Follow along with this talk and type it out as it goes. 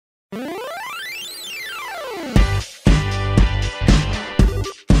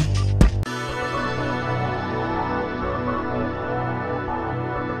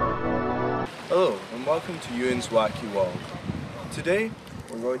welcome to Euan's Wacky World. Today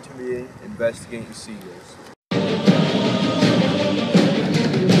we're going to be investigating seagulls.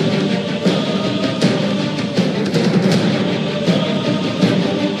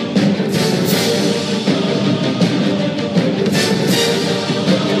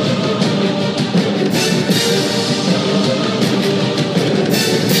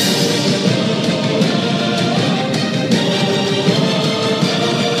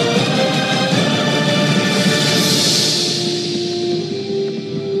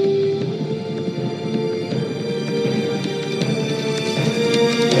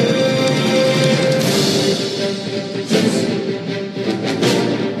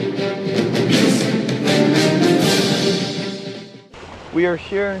 We are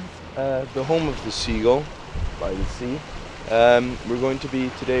here at the home of the seagull by the sea. We're going to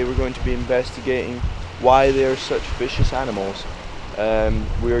be investigating why they are such vicious animals.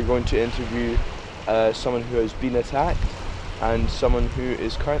 We are going to interview someone who has been attacked and someone who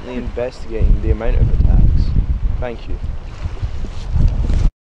is currently investigating the amount of attacks. Thank you.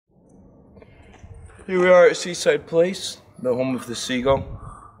 Here we are at Seaside Place, the home of the seagull.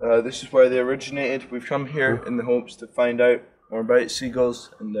 This is where they originated. We've come here in the hopes to find out more about seagulls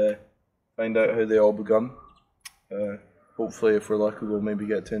and find out how they all begun. Hopefully, if we're lucky, we'll maybe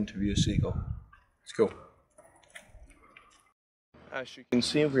get to interview a seagull. Let's go. As you can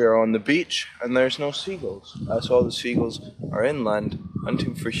see, we are on the beach and there's no seagulls, as all the seagulls are inland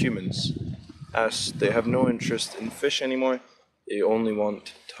hunting for humans. As they have no interest in fish anymore, they only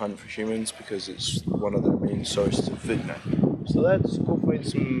want to hunt for humans because it's one of their main sources of food now. So let's go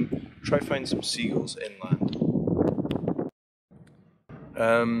try find some seagulls inland.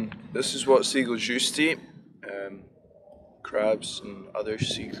 This is what seagulls used to eat, crabs and other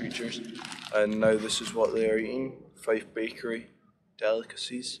sea creatures, and now this is what they are eating, Fife Bakery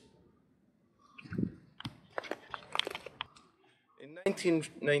delicacies. In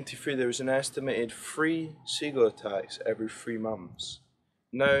 1993 there was an estimated 3 seagull attacks every 3 months.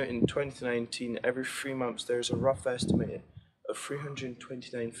 Now in 2019, every 3 months there is a rough estimate of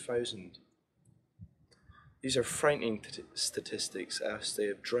 329,000. These are frightening statistics as they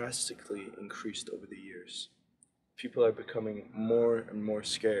have drastically increased over the years. People are becoming more and more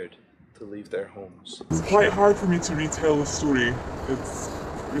scared to leave their homes. It's quite hard for me to retell the story. It's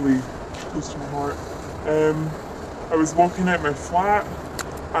really close to my heart. I was walking out my flat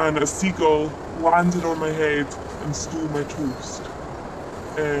and a seagull landed on my head and stole my toast.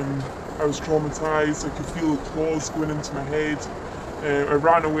 I was traumatized. I could feel the claws going into my head. I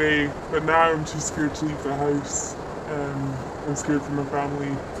ran away, but now I'm too scared to leave the house. I'm scared for my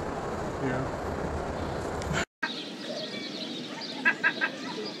family. Yeah.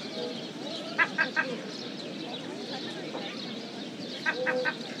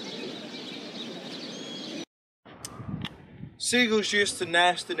 Seagulls used to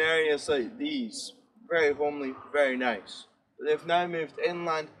nest in areas like these, very homely, very nice. But they've now moved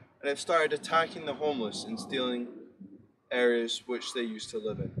inland and have started attacking the homeless and stealing areas which they used to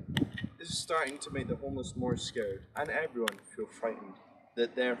live in. This is starting to make the homeless more scared and everyone feel frightened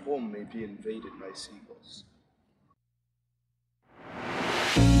that their home may be invaded by seagulls.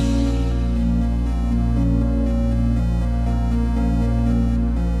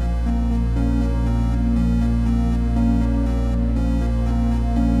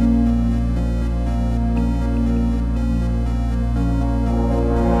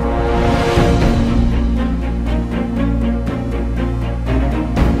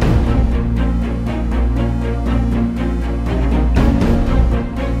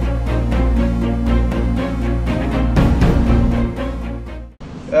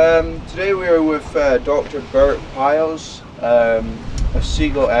 Today we are with Dr. Bert Piles, a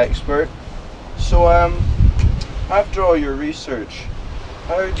seagull expert. So after all your research,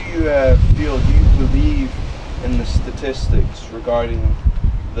 how do you feel? Do you believe in the statistics regarding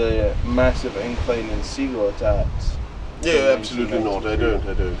the massive incline in seagull attacks? Yeah, absolutely not. I don't.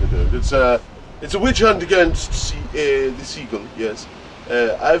 It's a witch hunt against the seagull, yes.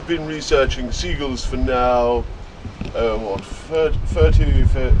 I've been researching seagulls for now,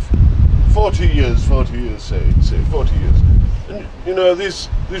 40 years, say 40 years. And you know, these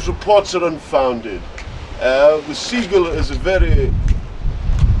reports are unfounded. The seagull is a very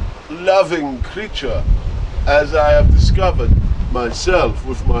loving creature, as I have discovered myself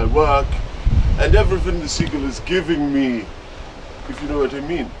with my work and everything the seagull is giving me, if you know what I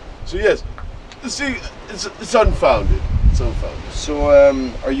mean. So yes, it's unfounded. It's unfounded. So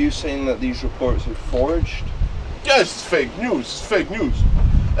are you saying that these reports are forged? Yes, it's fake news. It's fake news.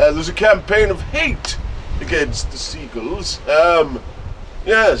 There's a campaign of hate against the seagulls.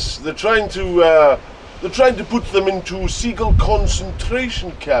 Yes, they're trying to They're trying to put them into seagull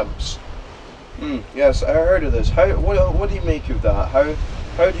concentration camps. Yes, I heard of this. What do you make of that? How do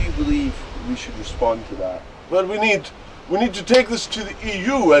you believe we should respond to that? Well, we need to take this to the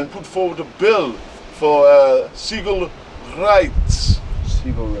EU and put forward a bill for seagull rights.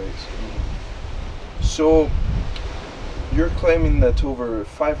 Seagull rights. So, you're claiming that over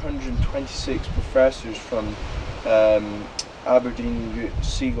 526 professors from Aberdeen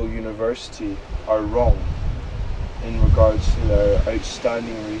Seagull University are wrong in regards to their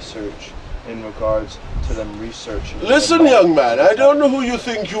outstanding research, in regards to them researching. Listen, young man, I don't know who you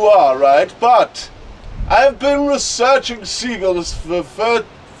think you are, right? But I've been researching seagulls for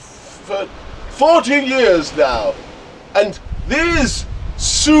 40 years now, and these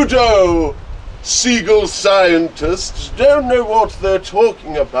pseudo seagull scientists don't know what they're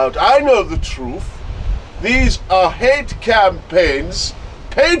talking about. I know the truth. These are hate campaigns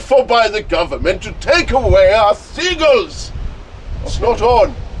paid for by the government to take away our seagulls. It's not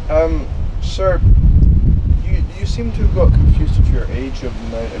on. Sir, you seem to have got confused with your age of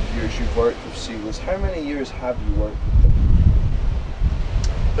the amount of years you've worked with seagulls. How many years have you worked with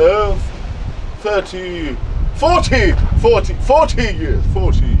them? 40 years. 40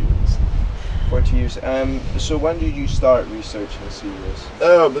 years. So when did you start researching seagulls?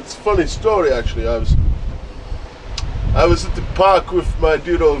 It's a funny story, actually. I was at the park with my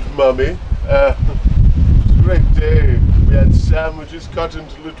dear old mummy. It was a great day. We had sandwiches cut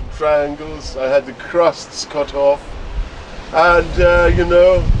into little triangles. I had the crusts cut off. And, you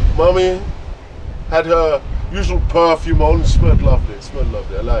know, mummy had her usual perfume on. Smelled lovely.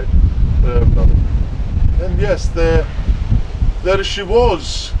 I liked it. And yes, there she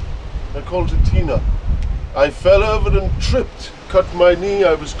was. I called her Tina. I fell over and tripped, cut my knee.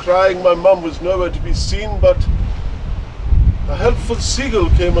 I was crying. My mum was nowhere to be seen, but a helpful seagull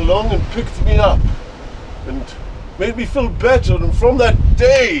came along and picked me up and made me feel better. And from that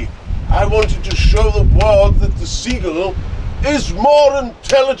day, I wanted to show the world that the seagull is more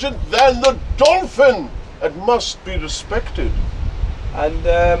intelligent than the dolphin and must be respected. And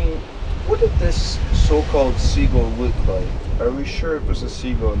what did this so-called seagull look like? Are we sure it was a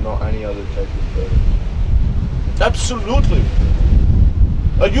seagull and not any other type of bird? Absolutely.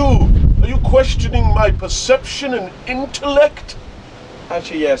 Are you questioning my perception and intellect?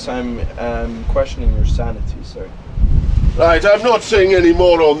 Actually, yes, I'm questioning your sanity, sir. Right, I'm not saying any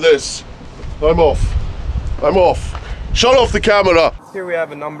more on this. I'm off. Shut off the camera. Here we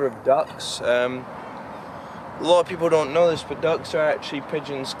have a number of ducks. A lot of people don't know this, but ducks are actually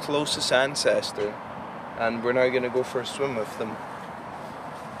pigeons' closest ancestor. And we're now going to go for a swim with them.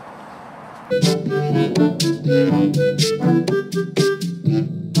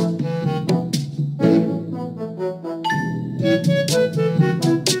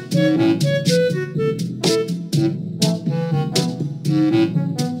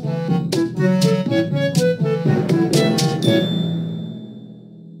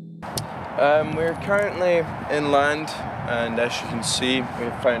 We're currently inland, and as you can see,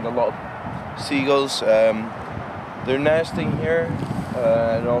 we've found a lot of seagulls. They're nesting here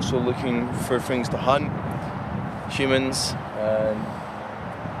and also looking for things to hunt, humans.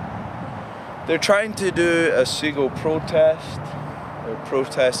 They're trying to do a seagull protest. They're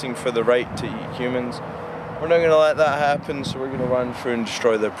protesting for the right to eat humans. We're not going to let that happen, so we're going to run through and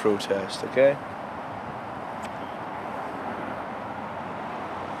destroy their protest, okay?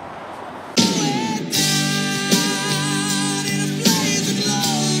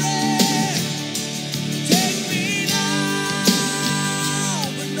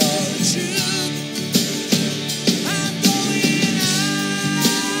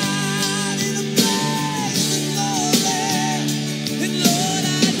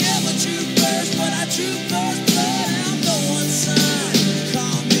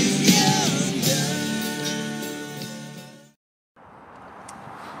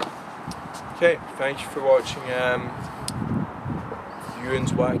 Okay, thank you for watching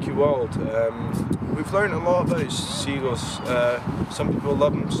Euan's Wacky World. We've learned a lot about seagulls. Some people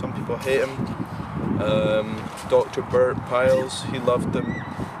love them, some people hate them. Dr. Bert Piles, he loved them.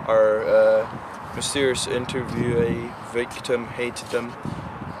 Our mysterious interviewee victim hated them.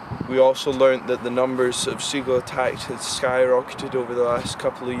 We also learned that the numbers of seagull attacks had skyrocketed over the last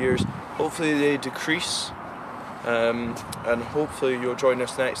couple of years. Hopefully they decrease. And hopefully you'll join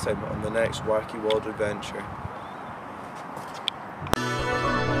us next time on the next Wacky World adventure.